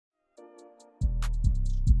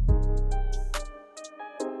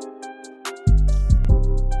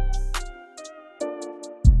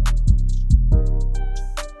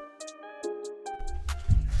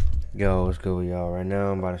Yo, what's good with y'all? Right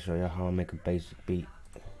now I'm about to show y'all how I make a basic beat.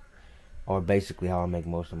 Or basically how I make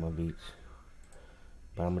most of my beats.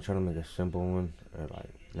 But I'm gonna try to make a simple one, or like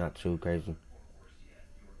not too crazy.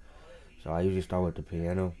 So I usually start with the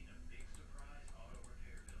piano.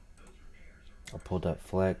 I pulled up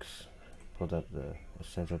Flex, pulled up the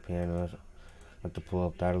essential pianos. I like to pull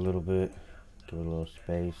up that a little bit, give it a little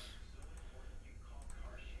space.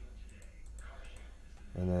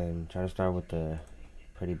 And then try to start with the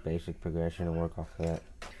pretty basic progression and work off of that.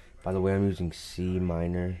 By the way, I'm using C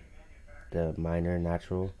minor, the minor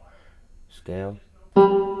natural scale.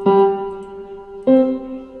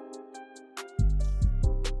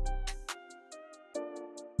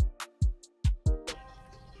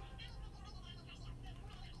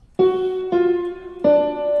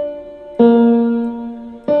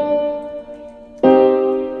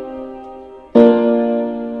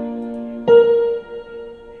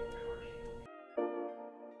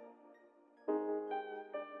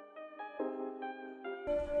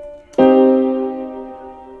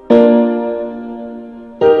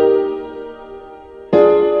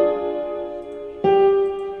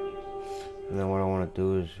 And then what I want to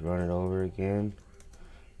do is run it over again,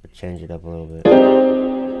 but change it up a little bit.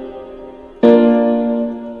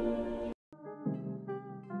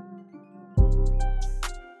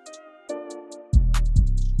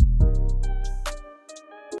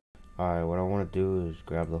 Alright, what I want to do is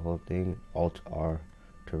grab the whole thing, Alt-R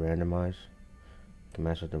to randomize. You can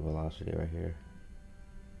mess with the velocity right here.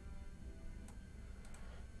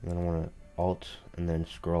 And then I want to Alt and then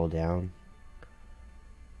scroll down.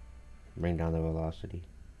 Bring down the velocity.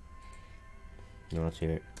 Now let's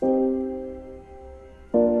hear it.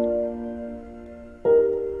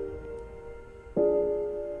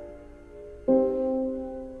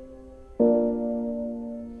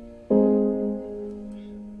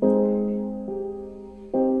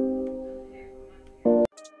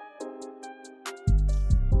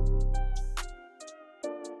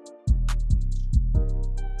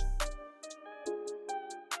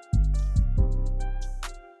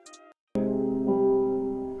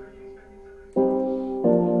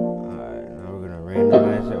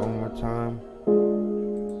 Randomize it one more time.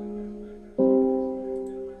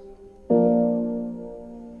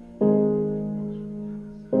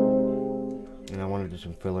 And I want to do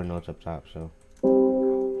some filler notes up top, so.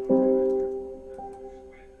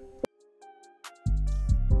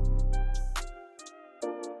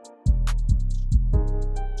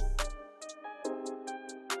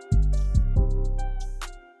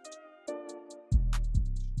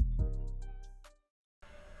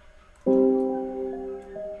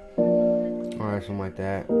 Alright, something like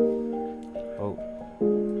that. Oh.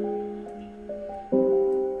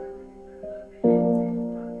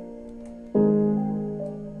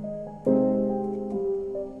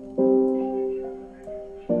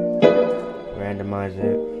 Randomize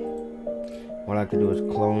it. What I like to do is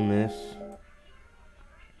clone this.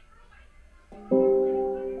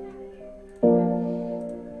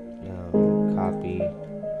 Copy.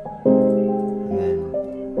 And then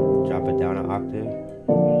drop it down an octave.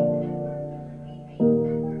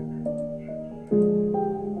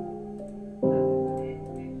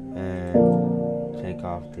 Take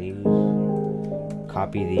off these,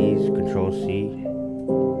 copy these, Control C.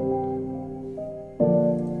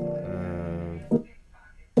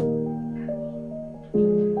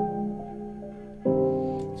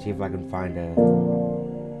 See if I can find a.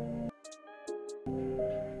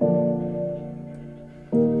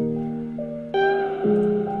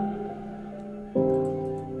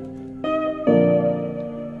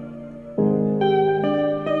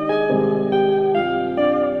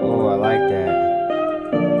 Oh, I like that.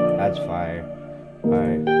 That's fire.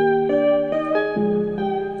 Alright.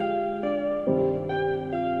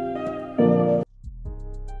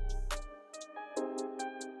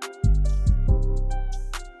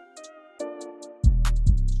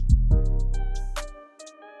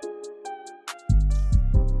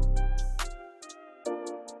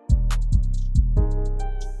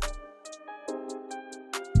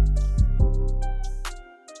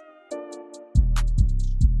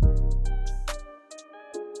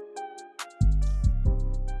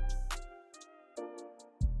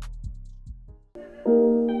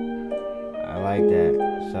 I like that.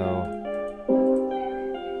 So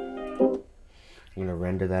I'm gonna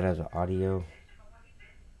render that as an audio.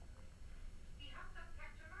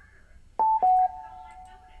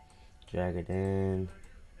 Drag it in.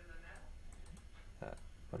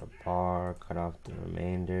 Put a bar, cut off the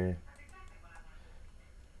remainder.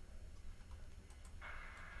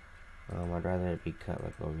 I'd rather it be cut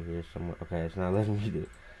like over here somewhere. Okay, it's not letting me do it.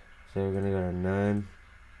 So we're gonna go to none.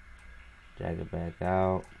 drag it back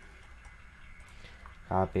out,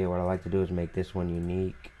 copy it. What I like to do is make this one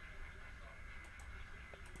unique,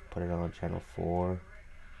 put it on channel 4,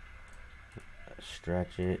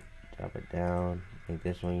 stretch it, drop it down, make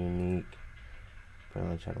this one unique, put it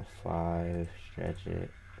on channel 5, stretch it.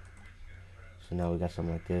 So now we got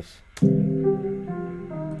something like this.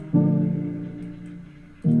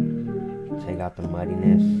 Take out the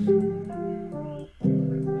muddiness,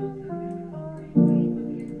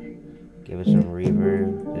 give it some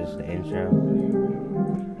reverb. This is the intro.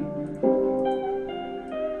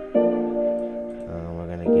 We're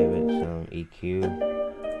gonna give it some EQ,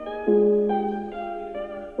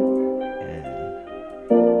 and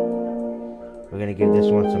we're gonna give this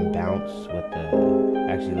one some bounce with the.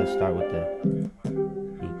 Actually, let's start with the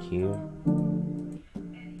EQ.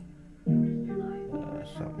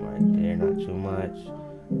 Something right there, not too much.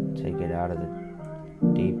 Take it out of the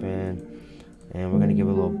deep end, and we're gonna give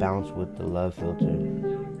it a little bounce with the love filter.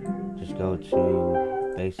 Just go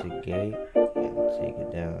to basic gate and take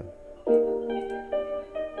it down.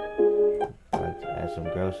 I like to add some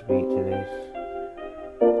gross beat to this.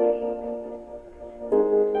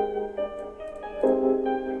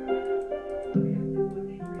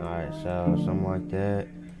 Alright, so something like that.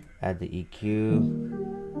 Add the EQ,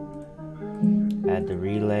 add the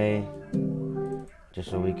relay, just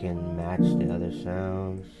so we can match the other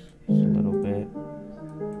sounds just a little bit.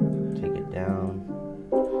 Take it down.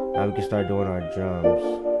 Now we can start doing our drums.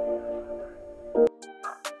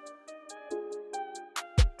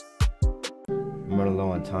 I'm running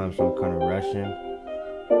low on time, so I'm kind of rushing.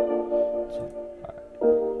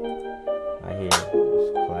 I hear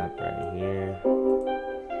this clap right here.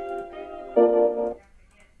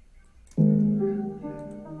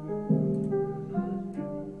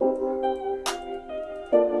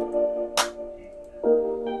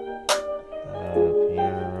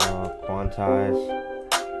 Quantize.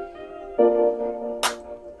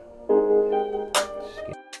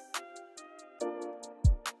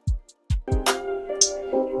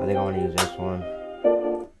 I think I want to use this one.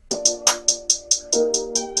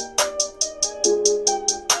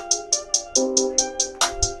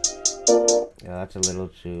 Yeah, that's a little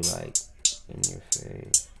too like in your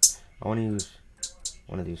face. I want to use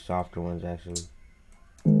one of these softer ones actually.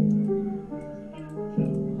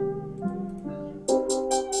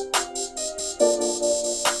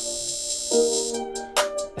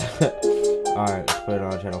 Alright, let's put it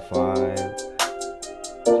on channel 5. Let's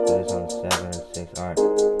put this on 7 and 6. Alright.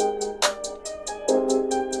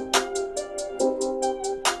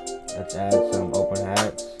 Let's add some open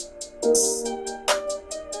hats.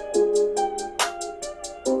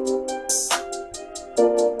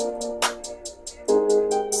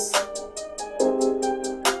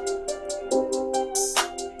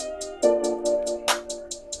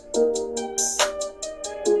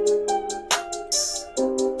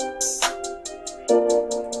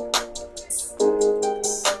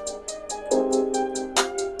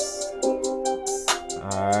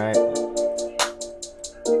 Alright.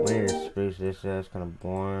 We need to spruce this up, it's kind of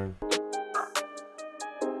boring.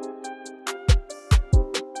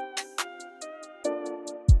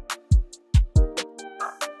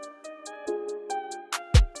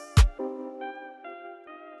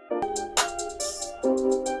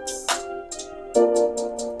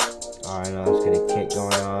 Alright, now let's get a kick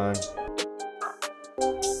going on.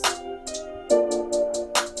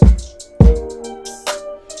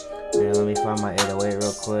 And let me find my 808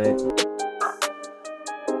 real quick.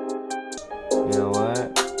 You know what?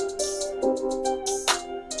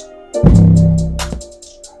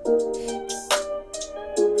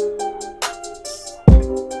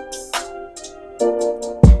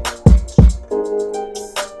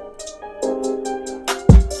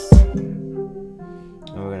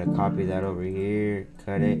 And we're gonna copy that over here,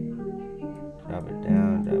 cut it, drop it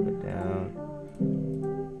down, drop it down.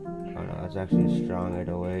 Oh no, that's actually a strong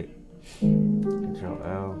 808. Control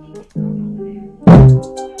L.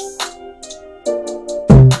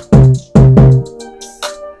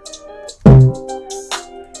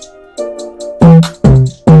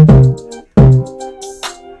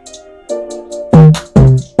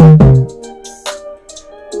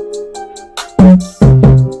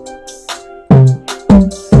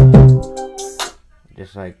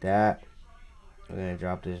 Just like that. We're gonna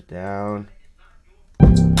drop this down.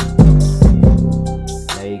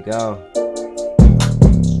 There you go.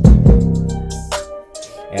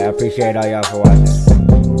 Yeah, I appreciate all y'all for watching.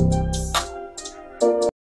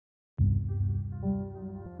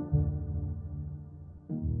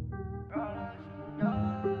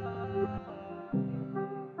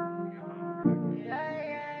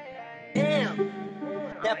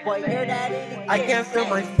 Damn, that boy yerT. I can't feel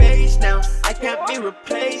my face now, I can't be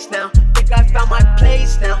replaced now. Think I found my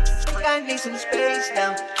place now, think I need some space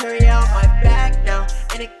now. Carry out my back now,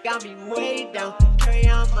 and it got me way down. Carry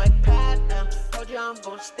on my path now, told you I'm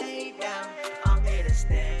gon' stay down. I'm here to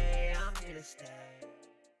stay, I'm here to stay.